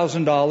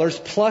 $5,000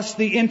 plus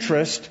the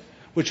interest,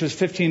 which was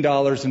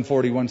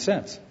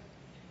 $15.41.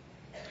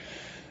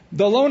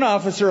 The loan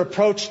officer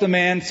approached the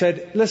man and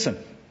said, "Listen,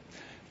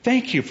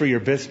 Thank you for your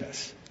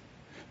business.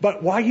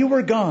 But while you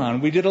were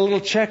gone, we did a little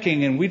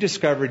checking and we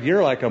discovered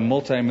you're like a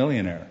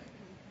multimillionaire.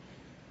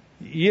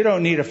 You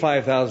don't need a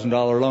 $5,000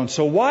 loan.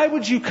 So why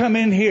would you come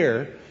in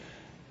here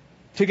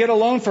to get a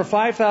loan for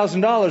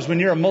 $5,000 when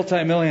you're a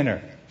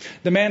multimillionaire?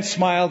 The man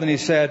smiled and he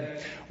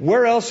said,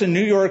 where else in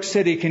New York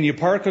City can you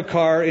park a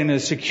car in a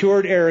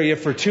secured area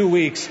for 2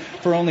 weeks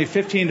for only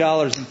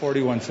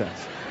 $15.41?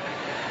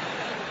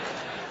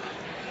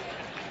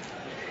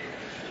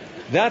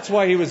 That's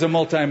why he was a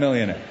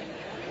multimillionaire.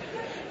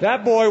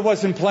 That boy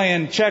wasn't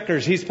playing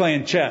checkers, he's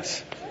playing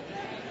chess.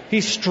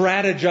 He's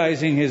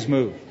strategizing his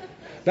move.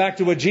 Back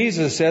to what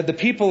Jesus said, the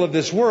people of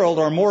this world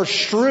are more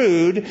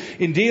shrewd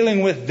in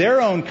dealing with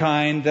their own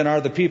kind than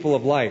are the people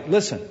of light.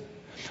 Listen,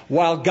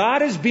 while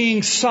God is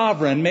being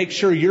sovereign, make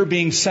sure you're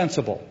being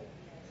sensible.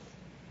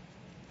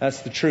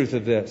 That's the truth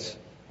of this.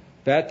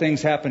 Bad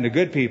things happen to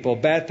good people.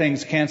 Bad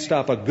things can't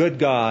stop a good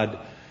God.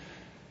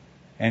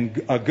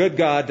 And a good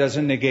God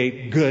doesn't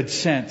negate good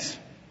sense.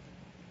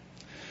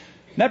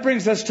 And that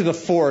brings us to the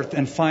fourth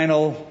and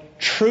final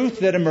truth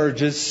that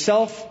emerges,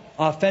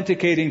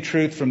 self-authenticating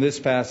truth from this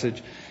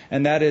passage,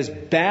 and that is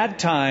bad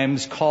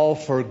times call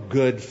for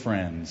good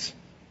friends.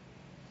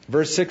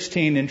 Verse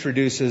 16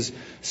 introduces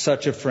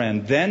such a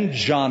friend. Then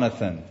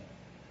Jonathan,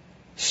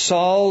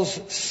 Saul's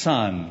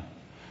son,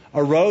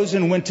 arose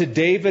and went to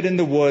David in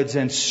the woods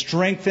and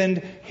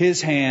strengthened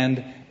his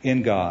hand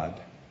in God.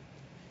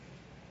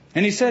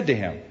 And he said to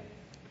him,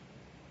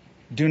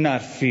 do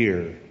not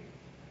fear.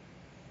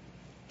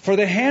 For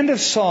the hand of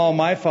Saul,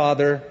 my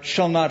father,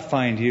 shall not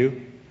find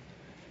you.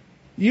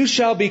 You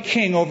shall be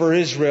king over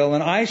Israel,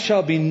 and I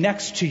shall be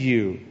next to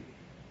you.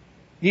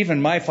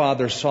 Even my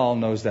father Saul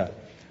knows that.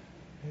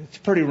 It's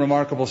a pretty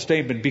remarkable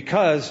statement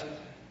because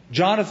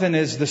Jonathan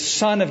is the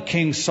son of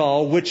King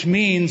Saul, which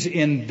means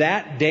in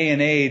that day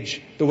and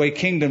age, the way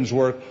kingdoms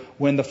work,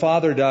 when the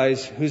father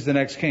dies, who's the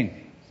next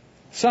king?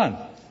 Son.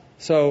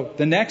 So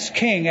the next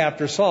king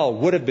after Saul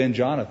would have been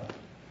Jonathan.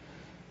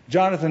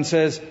 Jonathan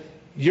says,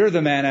 you're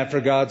the man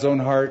after God's own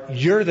heart.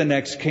 You're the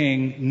next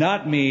king,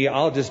 not me.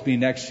 I'll just be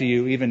next to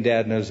you. Even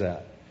Dad knows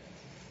that.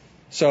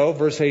 So,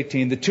 verse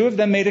 18, the two of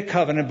them made a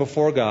covenant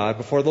before God,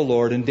 before the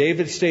Lord, and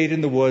David stayed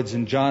in the woods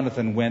and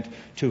Jonathan went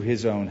to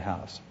his own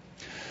house.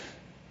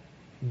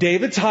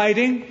 David's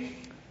hiding,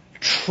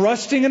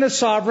 trusting in a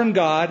sovereign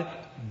God,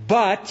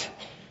 but,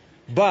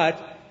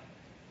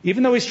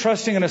 even though he's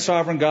trusting in a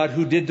sovereign God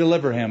who did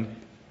deliver him,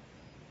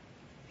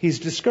 he's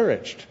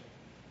discouraged.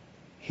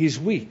 He's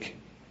weak.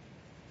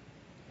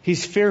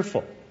 He's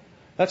fearful.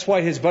 That's why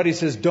his buddy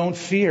says, don't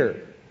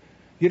fear.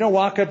 You don't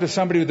walk up to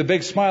somebody with a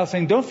big smile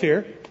saying, don't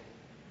fear.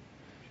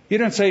 You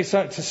don't say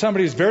to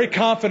somebody who's very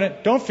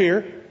confident, don't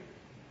fear.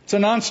 It's a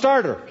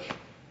non-starter.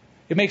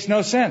 It makes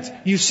no sense.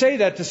 You say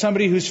that to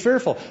somebody who's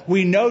fearful.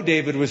 We know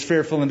David was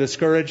fearful and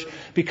discouraged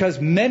because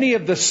many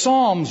of the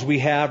Psalms we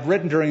have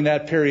written during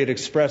that period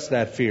express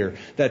that fear,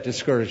 that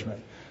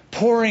discouragement.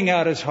 Pouring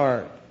out his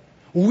heart.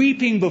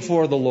 Weeping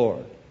before the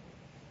Lord.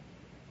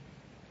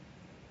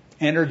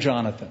 Enter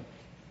Jonathan.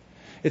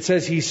 It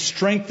says he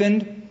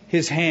strengthened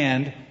his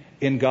hand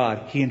in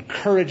God. He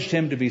encouraged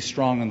him to be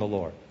strong in the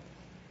Lord.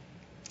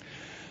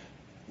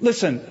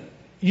 Listen,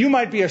 you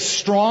might be a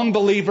strong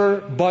believer,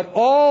 but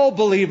all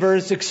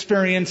believers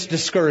experience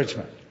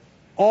discouragement.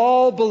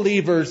 All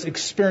believers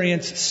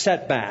experience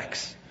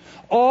setbacks.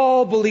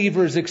 All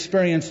believers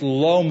experience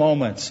low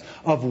moments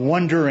of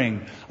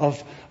wondering,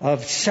 of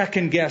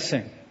second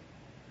guessing.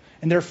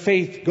 And their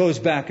faith goes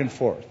back and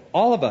forth.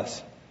 All of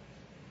us.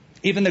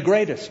 Even the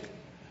greatest.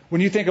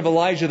 When you think of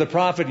Elijah the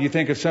prophet, you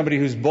think of somebody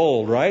who's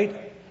bold,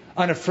 right?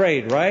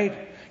 Unafraid, right?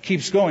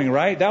 Keeps going,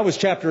 right? That was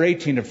chapter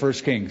 18 of 1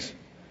 Kings.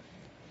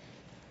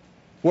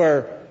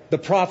 Where the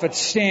prophet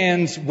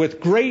stands with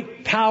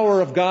great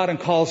power of God and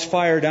calls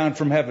fire down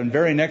from heaven.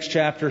 Very next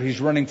chapter, he's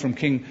running from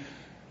King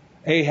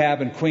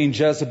Ahab and Queen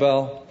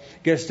Jezebel.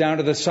 Gets down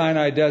to the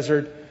Sinai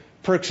desert,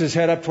 perks his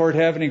head up toward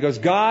heaven. He goes,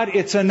 God,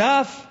 it's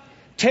enough.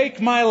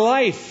 Take my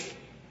life.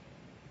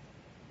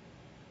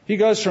 He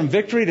goes from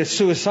victory to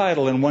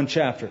suicidal in one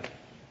chapter.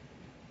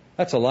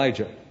 That's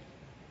Elijah.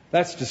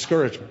 That's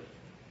discouragement.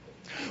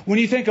 When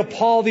you think of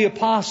Paul the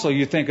Apostle,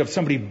 you think of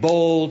somebody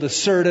bold,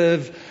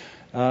 assertive,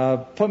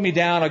 put me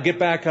down, I'll get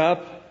back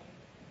up.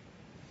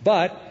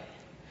 But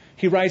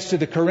he writes to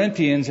the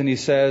Corinthians and he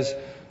says,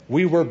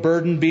 we were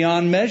burdened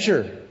beyond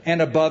measure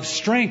and above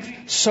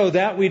strength, so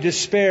that we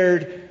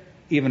despaired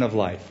even of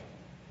life.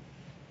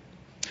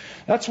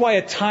 That's why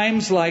at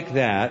times like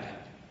that,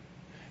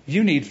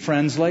 you need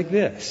friends like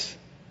this.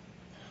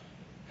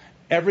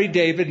 Every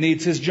David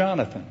needs his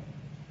Jonathan.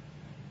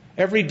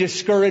 Every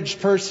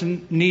discouraged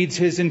person needs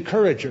his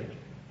encourager.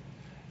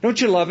 Don't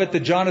you love it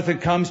that Jonathan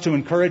comes to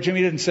encourage him?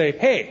 He didn't say,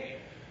 hey,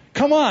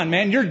 come on,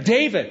 man, you're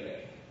David.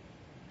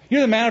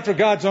 You're the man after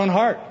God's own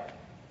heart.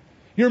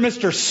 You're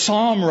Mr.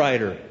 Psalm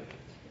writer.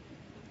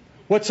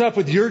 What's up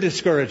with your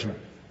discouragement?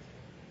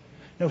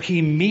 No,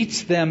 he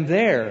meets them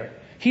there.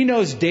 He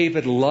knows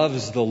David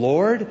loves the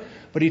Lord,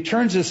 but he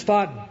turns his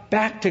thought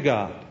back to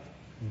God.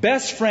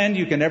 Best friend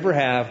you can ever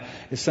have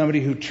is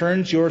somebody who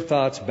turns your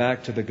thoughts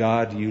back to the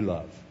God you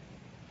love.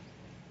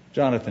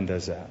 Jonathan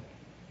does that.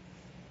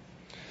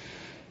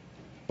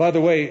 By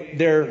the way,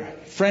 their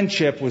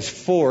friendship was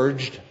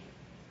forged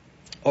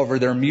over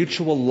their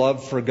mutual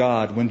love for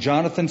God. When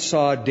Jonathan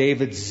saw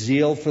David's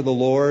zeal for the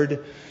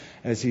Lord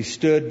as he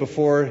stood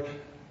before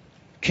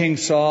King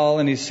Saul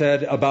and he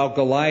said about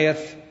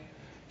Goliath,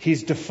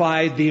 he's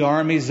defied the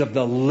armies of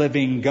the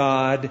living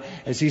God.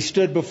 As he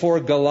stood before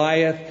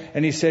Goliath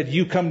and he said,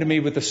 you come to me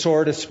with a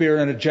sword, a spear,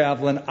 and a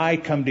javelin. I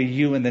come to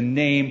you in the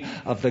name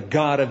of the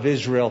God of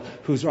Israel,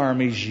 whose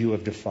armies you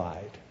have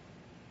defied.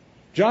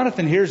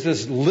 Jonathan hears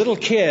this little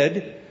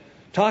kid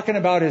talking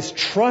about his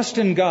trust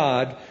in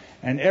God,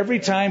 and every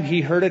time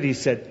he heard it, he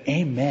said,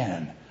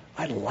 amen.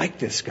 I like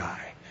this guy.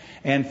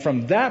 And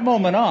from that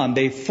moment on,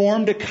 they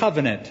formed a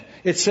covenant.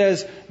 It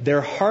says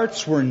their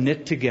hearts were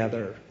knit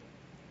together.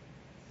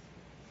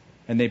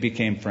 And they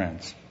became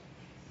friends.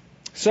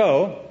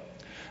 So,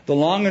 the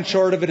long and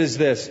short of it is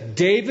this.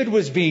 David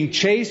was being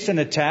chased and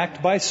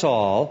attacked by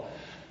Saul,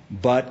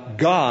 but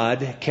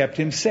God kept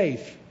him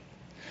safe.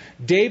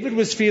 David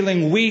was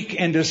feeling weak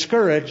and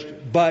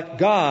discouraged, but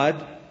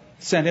God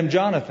sent him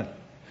Jonathan.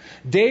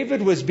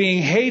 David was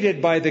being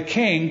hated by the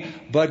king,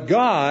 but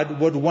God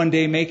would one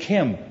day make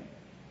him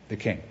the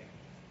king.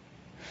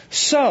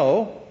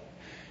 So,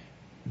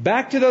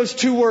 back to those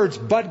two words,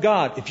 but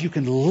God. If you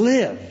can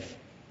live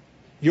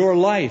your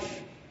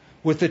life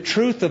with the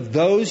truth of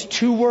those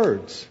two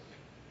words,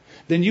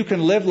 then you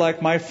can live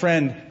like my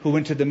friend who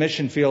went to the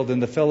mission field in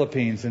the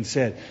Philippines and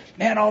said,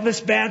 man, all this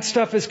bad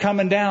stuff is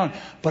coming down,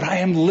 but I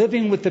am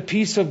living with the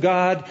peace of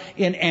God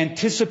in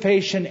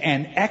anticipation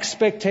and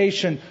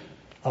expectation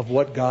of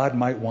what God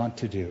might want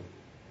to do.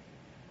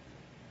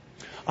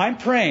 I'm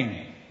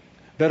praying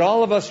that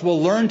all of us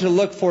will learn to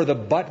look for the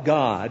but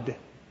God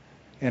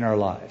in our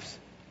lives.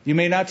 You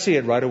may not see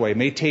it right away. It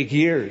may take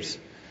years.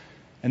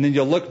 And then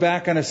you'll look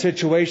back on a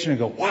situation and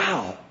go,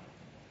 wow,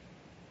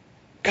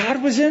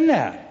 God was in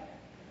that.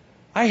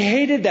 I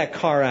hated that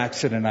car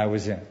accident I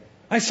was in.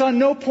 I saw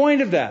no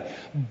point of that.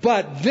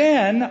 But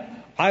then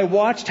I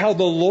watched how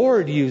the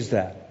Lord used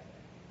that.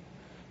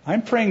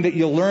 I'm praying that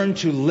you'll learn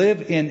to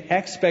live in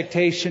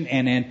expectation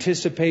and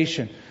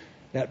anticipation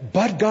that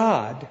but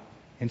God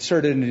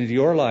inserted into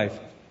your life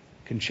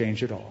can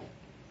change it all.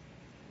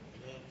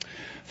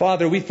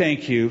 Father, we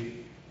thank you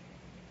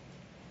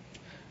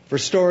for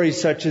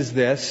stories such as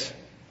this,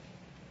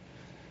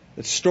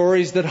 the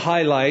stories that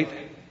highlight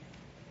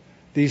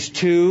these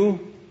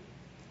two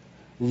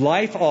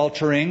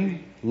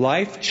life-altering,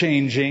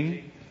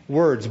 life-changing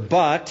words,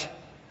 but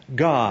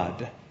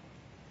God.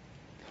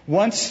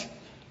 Once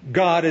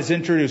God is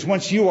introduced,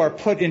 once you are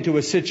put into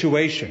a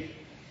situation,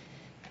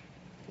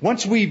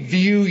 once we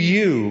view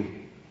you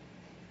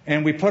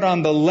and we put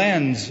on the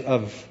lens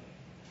of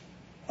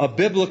a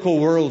biblical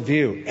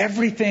worldview,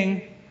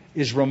 everything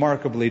is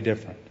remarkably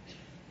different.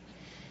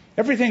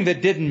 Everything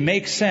that didn't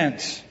make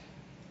sense,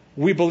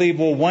 we believe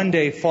will one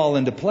day fall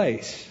into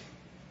place.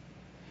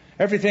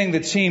 Everything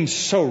that seems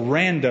so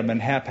random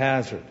and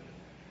haphazard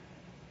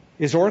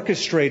is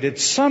orchestrated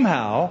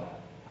somehow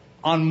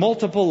on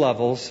multiple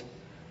levels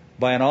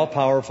by an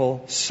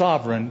all-powerful,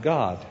 sovereign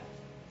God.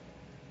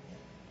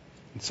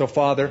 And so,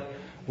 Father,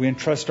 we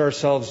entrust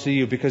ourselves to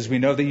you because we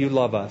know that you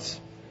love us.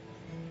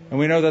 And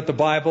we know that the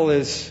Bible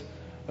is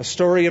a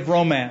story of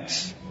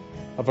romance,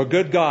 of a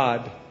good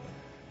God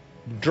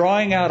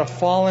drawing out a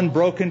fallen,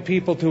 broken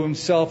people to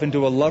himself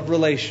into a love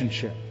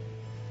relationship.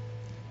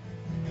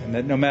 And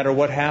that no matter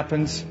what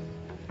happens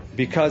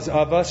because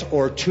of us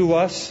or to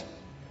us,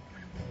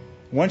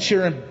 once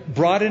you're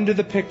brought into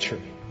the picture,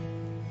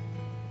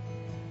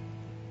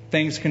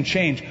 things can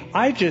change.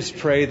 I just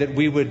pray that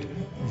we would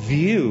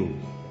view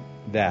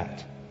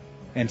that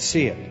and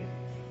see it.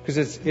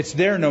 Because it's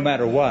there no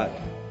matter what.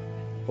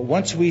 But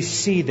once we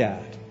see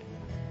that,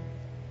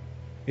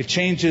 it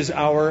changes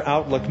our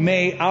outlook.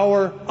 May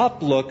our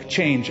uplook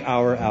change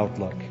our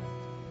outlook.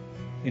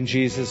 In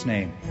Jesus'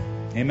 name,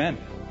 amen.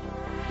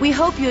 We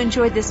hope you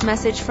enjoyed this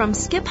message from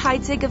Skip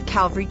Heitzig of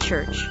Calvary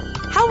Church.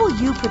 How will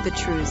you put the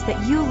truths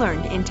that you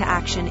learned into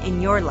action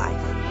in your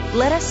life?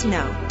 Let us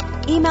know.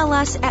 Email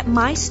us at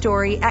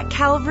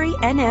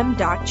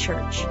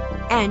mystory@calvarynm.church.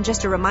 And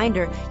just a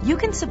reminder, you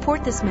can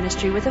support this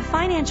ministry with a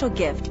financial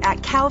gift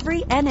at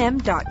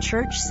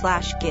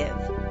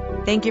calvarynm.church/give.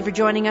 Thank you for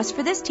joining us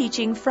for this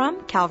teaching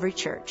from Calvary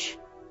Church.